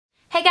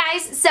Hey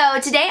guys, so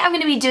today I'm going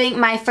to be doing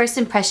my first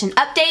impression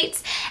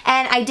updates,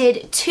 and I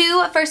did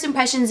 2 first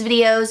impressions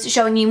videos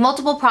showing you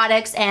multiple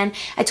products, and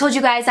I told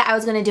you guys that I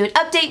was going to do an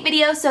update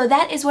video, so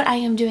that is what I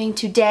am doing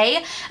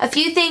today. A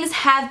few things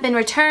have been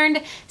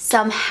returned,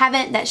 some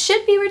haven't that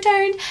should be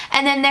returned,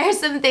 and then there's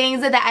some things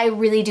that I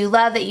really do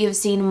love that you've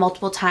seen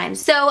multiple times.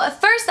 So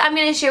first I'm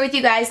going to share with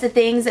you guys the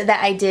things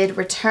that I did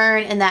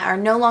return and that are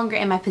no longer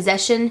in my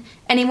possession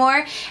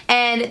anymore.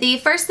 And the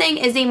first thing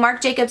is the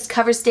Marc Jacobs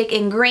cover stick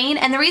in green,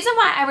 and the reason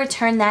why I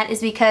returned that is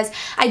because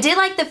I did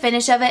like the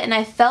finish of it and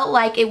I felt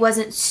like it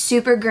wasn't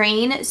super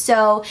green,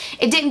 so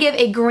it didn't give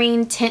a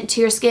green tint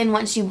to your skin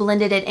once you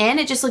blended it in.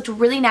 It just looked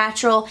really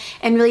natural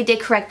and really did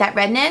correct that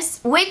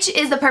redness, which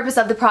is the purpose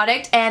of the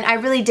product, and I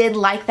really did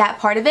like that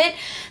part of it.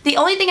 The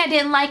only thing I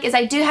didn't like is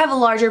I do have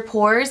larger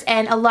pores,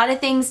 and a lot of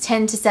things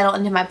tend to settle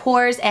into my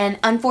pores, and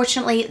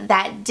unfortunately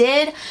that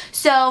did.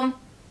 So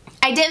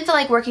I didn't feel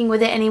like working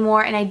with it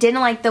anymore, and I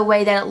didn't like the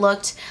way that it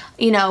looked,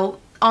 you know,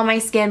 on my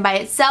skin by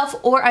itself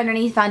or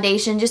underneath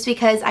foundation, just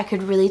because I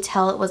could really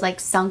tell it was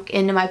like sunk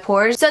into my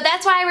pores. So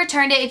that's why I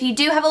returned it. If you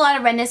do have a lot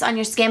of redness on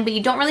your skin but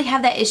you don't really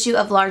have that issue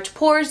of large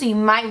pores, you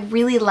might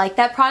really like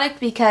that product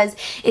because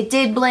it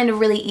did blend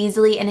really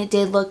easily and it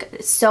did look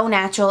so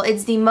natural.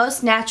 It's the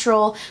most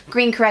natural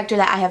green corrector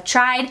that I have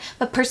tried,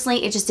 but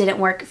personally it just didn't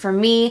work for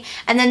me.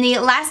 And then the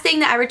last thing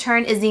that I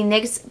returned is the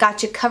NYX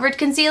Gotcha Covered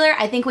Concealer.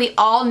 I think we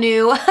all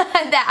knew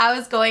that I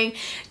was going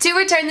to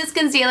return this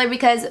concealer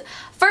because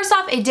first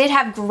off, it did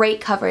have great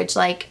coverage.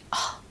 Like,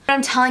 oh, but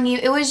I'm telling you,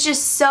 it was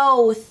just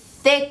so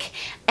thick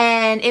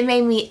and it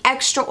made me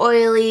extra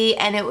oily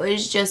and it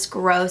was just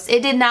gross.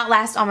 It did not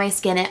last on my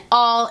skin at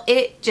all.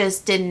 It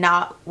just did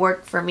not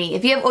work for me.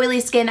 If you have oily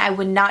skin, I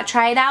would not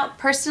try it out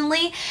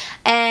personally.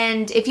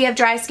 And if you have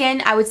dry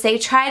skin, I would say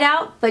try it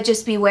out, but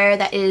just beware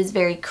that it is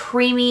very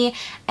creamy.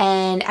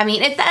 And I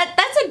mean,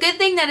 that's a good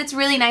thing that it's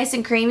really nice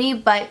and creamy,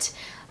 but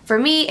for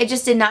me, it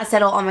just did not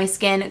settle on my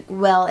skin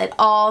well at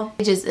all.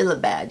 It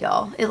looked bad,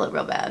 y'all. It looked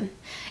real bad.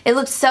 It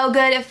looked so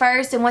good at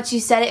first, and once you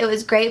said it, it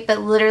was great, but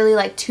literally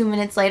like 2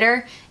 minutes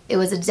later, it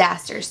was a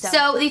disaster.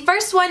 So the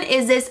first one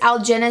is this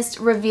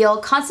Algenist Reveal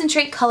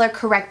Concentrate Color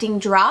Correcting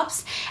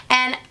Drops,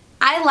 and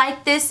I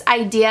like this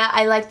idea.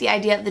 I like the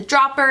idea of the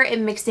dropper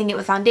and mixing it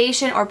with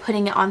foundation or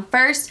putting it on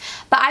first,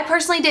 but I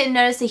personally didn't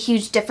notice a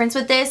huge difference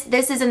with this.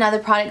 This is another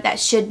product that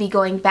should be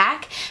going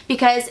back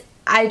because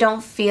I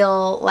don't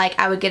feel like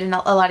I would get a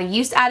lot of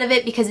use out of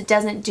it because it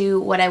doesn't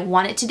do what I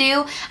want it to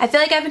do. I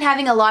feel like I've been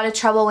having a lot of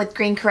trouble with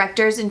green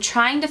correctors and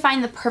trying to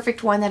find the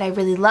perfect one that I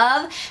really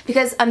love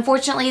because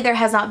unfortunately there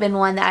has not been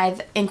one that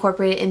I've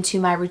incorporated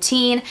into my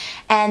routine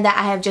and that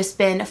I have just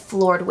been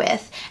floored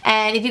with.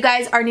 And if you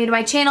guys are new to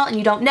my channel and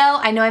you don't know,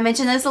 I know I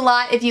mention this a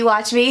lot if you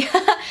watch me,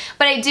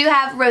 but I do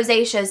have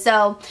rosacea,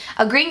 so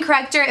a green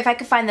corrector, if I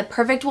could find the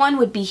perfect one,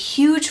 would be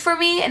huge for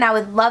me and I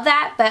would love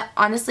that, but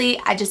honestly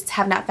I just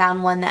have not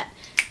found one that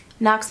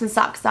knocks my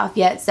socks off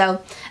yet.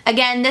 So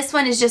again, this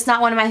one is just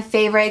not one of my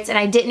favorites, and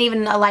I didn't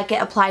even like it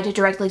applied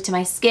directly to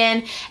my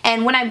skin,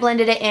 and when I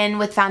blended it in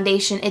with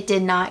foundation it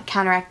did not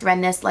counteract the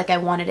redness like I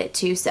wanted it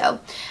to.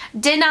 So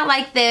did not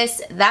like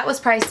this. That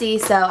was pricey,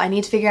 so I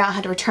need to figure out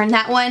how to return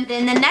that one.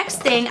 Then the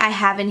next thing I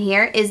have in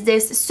here is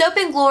this Soap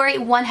 & Glory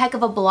One Heck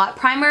of a Blot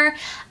Primer.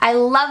 I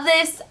love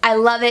this. I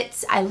love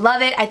it. I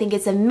love it. I think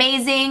it's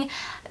amazing.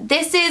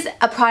 This is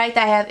a product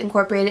that I have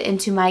incorporated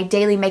into my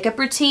daily makeup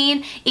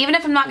routine. Even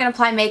if I'm not going to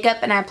apply makeup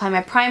and I apply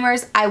my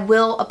primers, I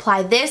will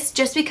apply this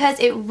just because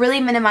it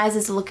really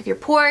minimizes the look of your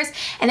pores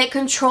and it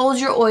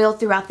controls your oil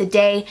throughout the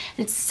day.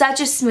 It's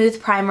such a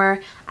smooth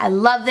primer. I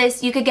love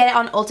this. You could get it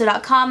on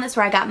Ulta.com. That's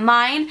where I got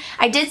mine.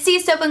 I did see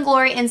Soap &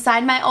 Glory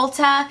inside my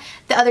Ulta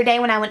the other day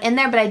when I went in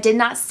there, but I did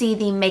not see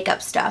the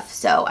makeup stuff.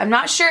 So I'm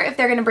not sure if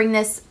they're going to bring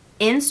this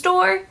in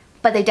store,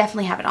 but they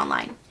definitely have it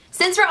online.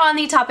 Since we're on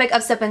the topic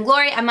of Soap &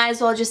 Glory, I might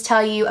as well just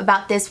tell you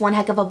about this One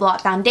Heck of a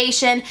Blot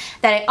foundation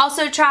that I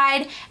also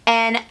tried,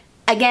 and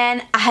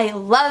again, I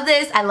love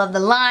this. I love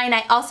the line.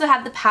 I also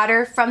have the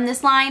powder from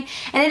this line,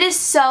 and it is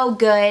so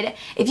good.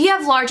 If you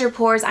have larger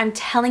pores, I'm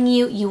telling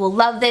you, you will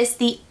love this.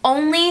 The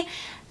only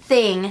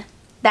thing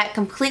that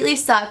completely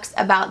sucks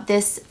about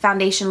this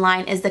foundation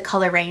line is the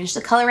color range.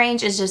 The color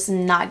range is just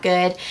not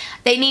good.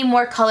 They need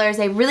more colors.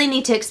 They really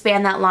need to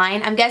expand that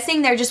line. I'm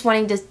guessing they're just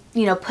wanting to,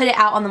 you know, put it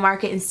out on the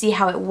market and see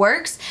how it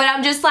works. But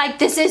I'm just like,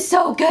 this is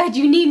so good.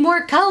 You need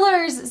more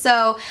colors.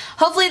 So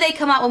hopefully they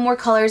come out with more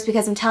colors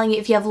because I'm telling you,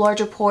 if you have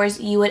larger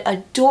pores, you would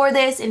adore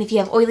this. And if you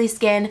have oily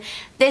skin,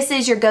 this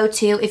is your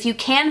go-to. If you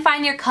can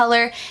find your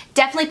color,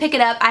 definitely pick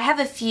it up. I have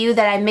a few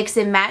that I mix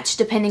and match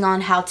depending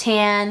on how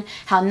tan,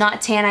 how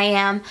not tan I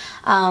am.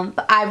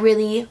 But I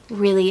really,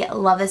 really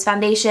love this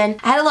foundation.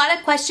 I had a lot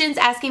of questions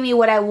asking me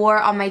what I wore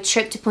on my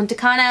trip to Punta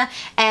Cana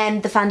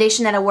and the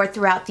foundation that I wore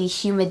throughout the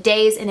humid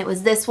days, and it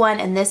was this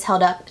one, and this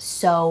held up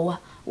so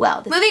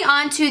well. Moving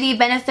on to the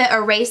Benefit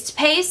Erased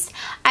Paste.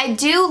 I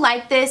do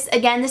like this.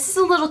 Again, this is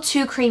a little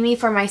too creamy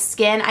for my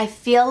skin. I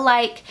feel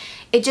like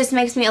it just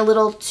makes me a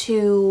little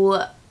too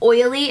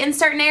oily in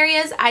certain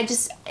areas.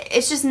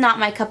 It's just not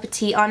my cup of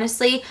tea,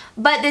 honestly.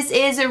 But this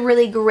is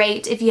really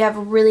great if you have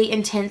really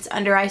intense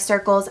under eye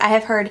circles. I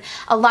have heard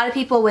a lot of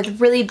people with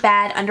really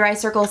bad under eye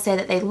circles say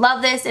that they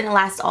love this and it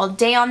lasts all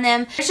day on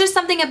them. There's just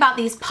something about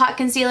these pot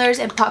concealers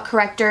and pot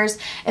correctors.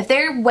 If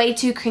they're way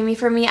too creamy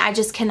for me, I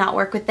just cannot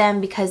work with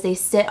them because they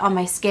sit on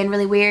my skin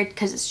really weird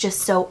because it's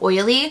just so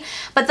oily.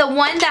 But the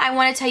one that I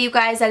want to tell you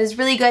guys that is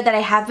really good that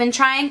I have been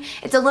trying,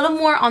 it's a little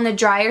more on the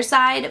drier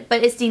side,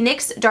 but it's the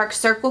NYX Dark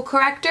Circle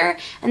Corrector,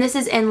 and this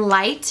is in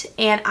light,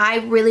 and I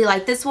really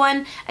like this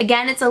one.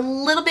 Again, it's a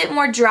little bit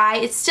more dry.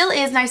 It still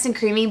is nice and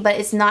creamy, but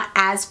it's not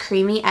as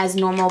creamy as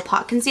normal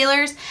pot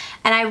concealers,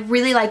 and I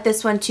really like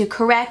this one to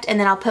correct, and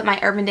then I'll put my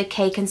Urban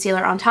Decay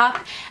concealer on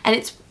top, and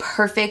it's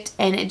perfect,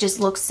 and it just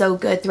looks so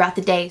good throughout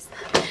the days.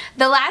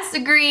 The last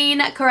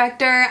green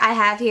corrector I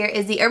have here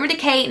is the Urban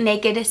Decay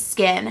Naked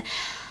Skin.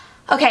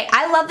 Okay,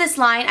 I love this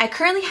line. I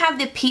currently have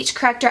the peach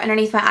corrector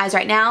underneath my eyes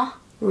right now.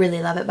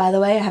 Really love it, by the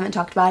way. I haven't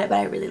talked about it, but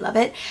I really love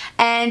it.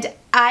 And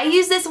I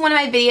used this in one of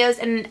my videos,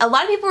 and a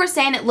lot of people were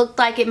saying it looked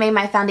like it made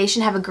my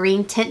foundation have a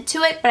green tint to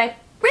it, but I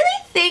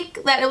really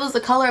think that it was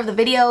the color of the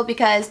video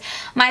because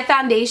my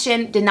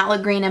foundation did not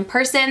look green in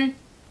person.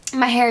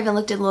 My hair even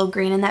looked a little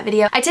green in that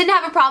video. I tend to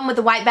have a problem with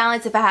the white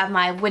balance if I have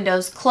my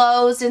windows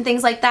closed and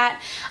things like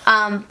that.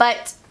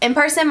 But in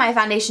person, my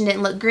foundation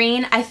didn't look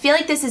green. I feel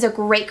like this is a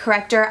great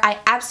corrector. I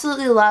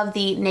absolutely love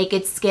the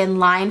Naked Skin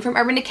line from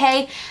Urban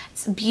Decay.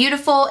 It's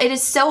beautiful. It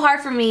is so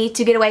hard for me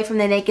to get away from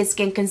the Naked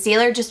Skin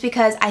concealer just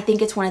because I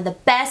think it's one of the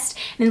best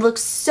and it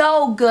looks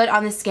so good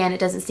on the skin. It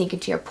doesn't sink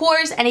into your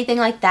pores, anything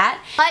like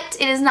that. But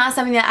it is not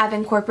something that I've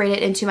incorporated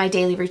into my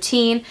daily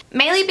routine,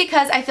 mainly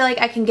because I feel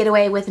like I can get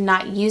away with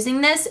not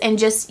using this and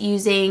just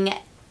using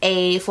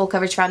a full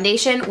coverage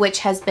foundation, which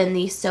has been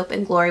the Soap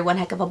and Glory One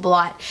Heck of a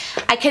Blot.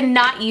 I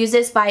cannot use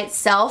this by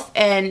itself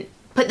and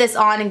put this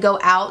on and go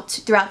out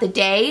throughout the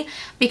day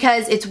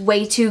because it's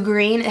way too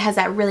green. It has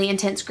that really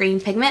intense green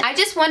pigment. I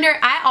just wonder,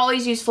 I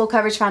always use full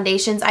coverage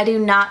foundations. I do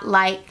not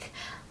like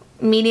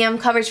medium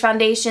coverage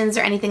foundations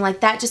or anything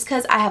like that just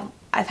because I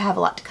have a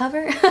lot to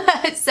cover.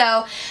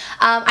 So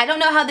I don't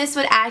know how this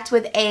would act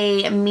with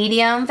a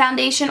medium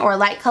foundation or a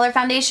light color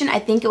foundation. I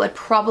think it would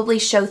probably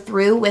show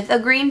through with a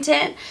green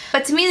tint,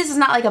 but to me this is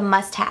not like a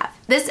must-have.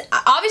 This,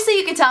 obviously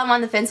you can tell I'm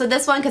on the fence with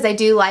this one because I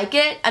do like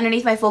it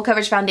underneath my full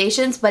coverage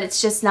foundations, but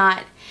it's just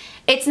not,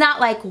 it's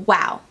not like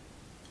wow,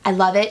 I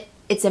love it.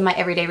 It's in my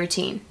everyday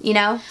routine, you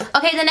know?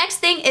 Okay, the next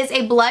thing is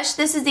a blush.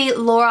 This is the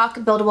Lorac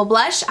Buildable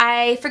Blush.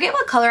 I forget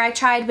what color I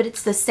tried, but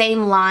it's the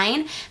same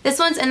line. This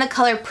one's in the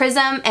color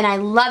Prism, and I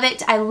love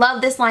it. I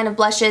love this line of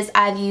blushes.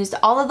 I've used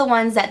all of the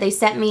ones that they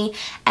sent me,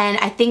 and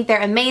I think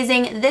they're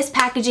amazing. This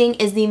packaging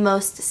is the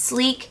most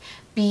sleek,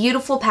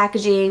 beautiful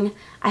packaging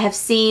I have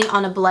seen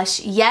on a blush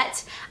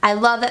yet. I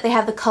love that they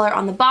have the color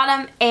on the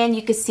bottom, and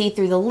you can see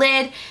through the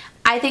lid.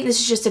 I think this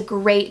is just a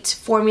great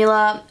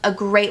formula, a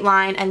great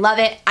line. I love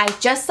it. I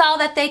just saw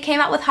that they came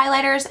out with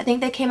highlighters. I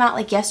think they came out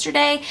like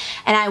yesterday,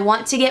 and I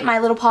want to get my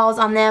little paws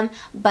on them,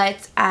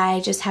 but I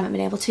just haven't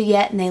been able to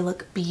yet, and they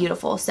look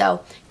beautiful.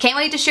 So can't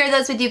wait to share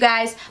those with you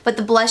guys, but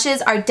the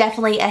blushes are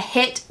definitely a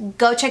hit.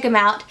 Go check them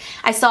out.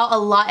 I saw a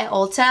lot at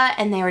Ulta,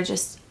 and they were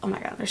just, oh my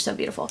god, they're so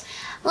beautiful.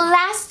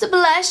 Last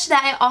blush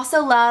that I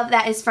also love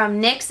that is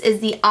from NYX is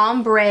the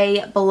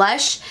Ombre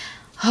Blush.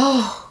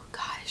 Oh,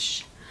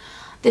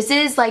 this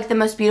is like the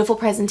most beautiful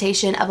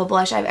presentation of a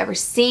blush I've ever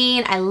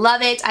seen. I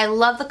love it. I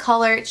love the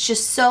color. It's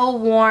just so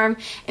warm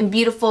and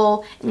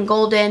beautiful and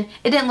golden.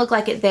 It didn't look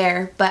like it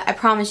there, but I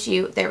promise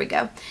you, there we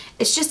go.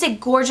 It's just a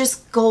gorgeous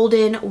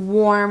golden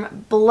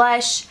warm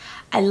blush.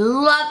 I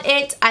love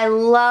it. I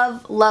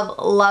love, love,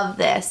 love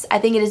this. I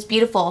think it is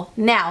beautiful.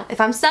 Now, if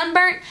I'm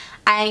sunburnt,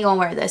 I ain't gonna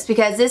wear this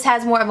because this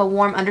has more of a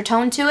warm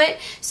undertone to it,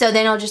 so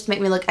then it'll just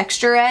make me look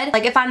extra red.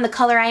 Like if I'm the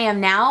color I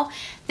am now,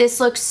 this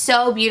looks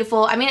so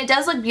beautiful. I mean, it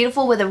does look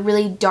beautiful with a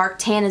really dark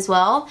tan as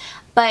well,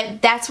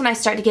 but that's when I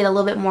start to get a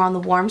little bit more on the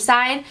warm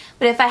side.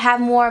 But if I have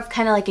more of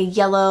kind of like a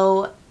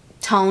yellow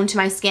tone to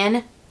my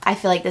skin, I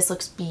feel like this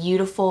looks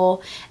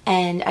beautiful,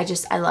 and I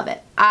love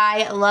it.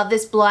 I love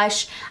this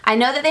blush. I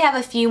know that they have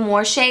a few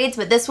more shades,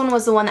 but this one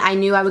was the one that I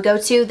knew I would go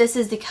to. This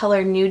is the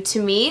color Nude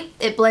to Me.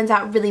 It blends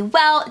out really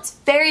well. It's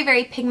very,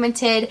 very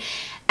pigmented,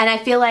 and I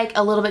feel like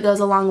a little bit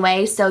goes a long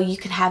way, so you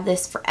can have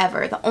this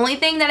forever. The only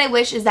thing that I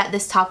wish is that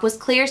this top was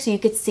clear so you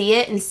could see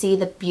it and see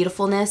the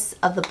beautifulness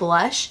of the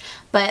blush,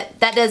 but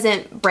that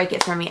doesn't break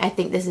it for me. I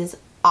think this is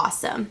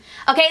awesome.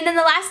 Okay, and then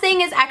the last thing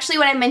is actually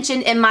what I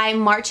mentioned in my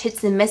March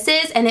hits and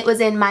misses, and it was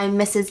in my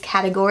misses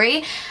category.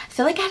 I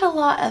feel like I had a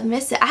lot of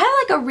misses. I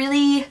had like a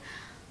really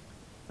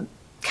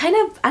kind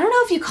of, I don't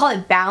know if you call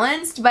it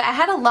balanced, but I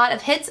had a lot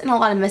of hits and a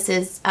lot of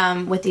misses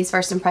with these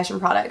first impression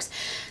products.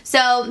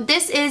 So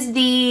this is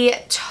the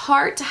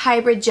Tarte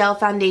Hybrid Gel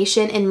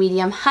Foundation in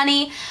Medium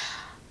Honey.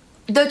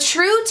 The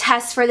true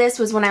test for this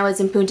was when I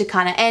was in Punta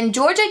Cana, and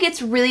Georgia gets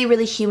really,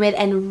 really humid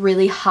and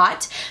really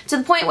hot to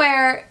the point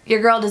where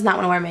your girl does not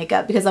want to wear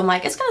makeup because I'm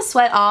like, it's going to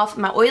sweat off.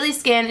 My oily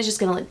skin is just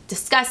going to look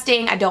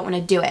disgusting. I don't want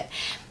to do it.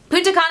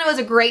 Punta Cana was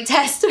a great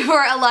test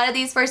for a lot of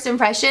these first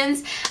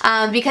impressions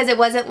because it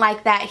wasn't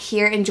like that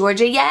here in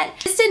Georgia yet.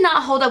 This did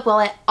not hold up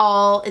well at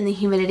all in the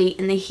humidity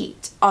and the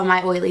heat on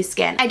my oily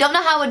skin. I don't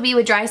know how it would be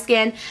with dry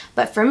skin,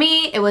 but for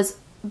me, it was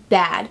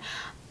bad.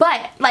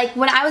 But like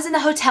when I was in the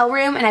hotel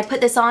room and I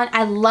put this on,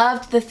 I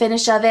loved the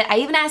finish of it. I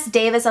even asked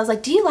Davis, I was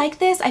like, do you like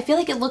this? I feel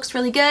like it looks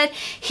really good.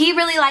 He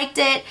really liked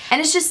it.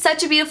 And it's just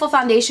such a beautiful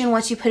foundation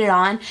once you put it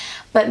on.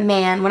 But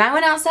man, when I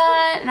went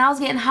outside and I was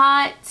getting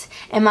hot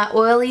and my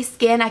oily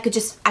skin, I could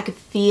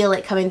feel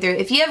it coming through.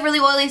 If you have really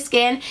oily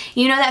skin,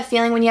 you know that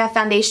feeling when you have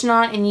foundation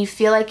on and you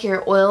feel like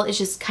your oil is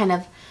just kind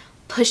of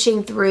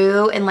pushing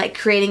through and like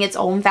creating its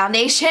own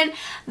foundation.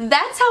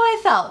 That's how I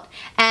felt,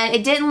 and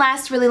it didn't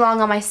last really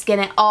long on my skin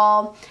at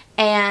all,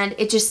 and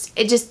it just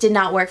did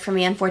not work for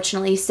me,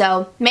 unfortunately.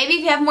 So maybe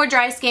if you have more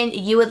dry skin,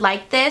 you would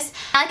like this.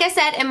 Like I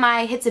said in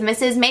my hits and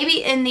misses,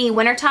 maybe in the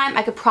wintertime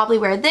I could probably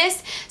wear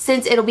this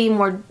since it'll be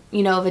more,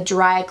 you know, of a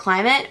dry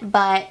climate,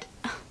 but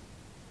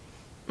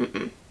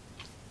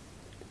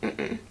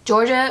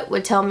Georgia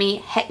would tell me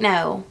heck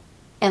no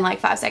in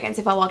like 5 seconds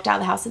if I walked out of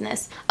the house in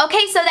this.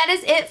 Okay, so that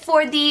is it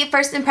for the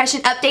first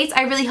impression updates.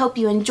 I really hope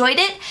you enjoyed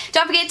it.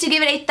 Don't forget to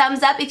give it a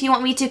thumbs up if you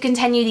want me to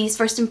continue these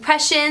first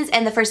impressions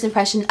and the first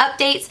impression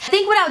updates. I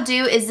think what I'll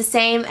do is the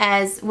same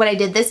as what I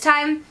did this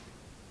time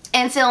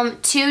and film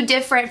 2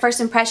 different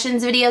first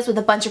impressions videos with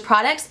a bunch of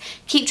products.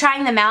 Keep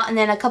trying them out, and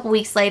then a couple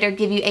weeks later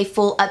give you a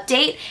full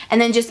update, and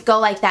then just go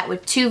like that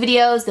with 2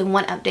 videos and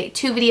 1 update,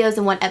 2 videos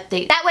and 1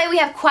 update. That way we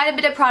have quite a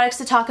bit of products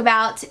to talk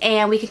about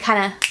and we can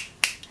kind of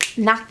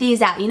knock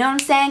these out, you know what I'm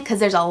saying? Because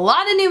there's a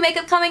lot of new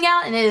makeup coming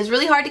out and it is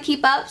really hard to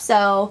keep up,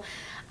 so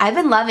I've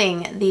been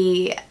loving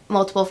the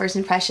multiple first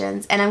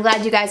impressions and I'm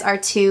glad you guys are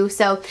too.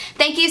 So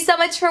thank you so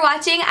much for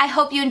watching. I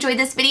hope you enjoyed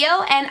this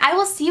video and I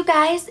will see you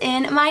guys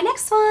in my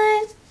next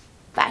one.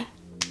 Bye.